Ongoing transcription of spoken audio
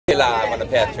Weherelive on the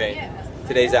PATH train.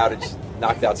 Today's outage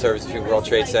knocked out service between World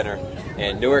Trade Center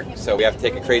and Newark, so we have to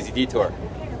take a crazy detour.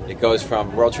 It goes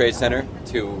from World Trade Center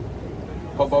to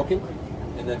Hoboken,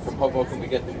 and then from Hoboken we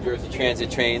get the New Jersey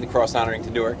Transit train, the cross-honoring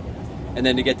to Newark, and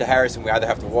then to get to Harrison we either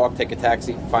have to walk, take a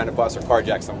taxi, find a bus, or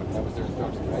carjack someone. That was their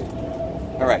instruction, right?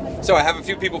 All right, so I have a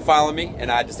few people following me,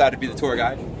 and I decided to be the tour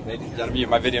guide. Ladies and gentlemen,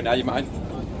 my video now, you mind?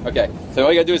 Okay, so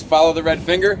all you gotta do is follow the red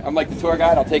finger. I'm like the tour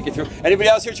guide, I'll take you through. Anybody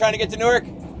else here trying to get to Newark?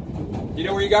 You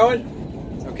know where you're going?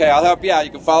 Okay, I'll help you out.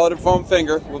 You can follow the foam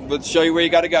finger. We'll show you where you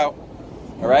gotta go.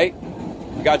 All right?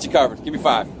 We got you covered. Give me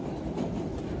 5.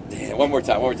 Damn, one more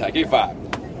time. Give me 5.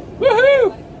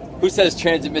 Woohoo! Who says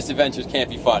transit misadventures can't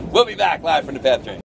be fun? We'll be back live from the PATH train.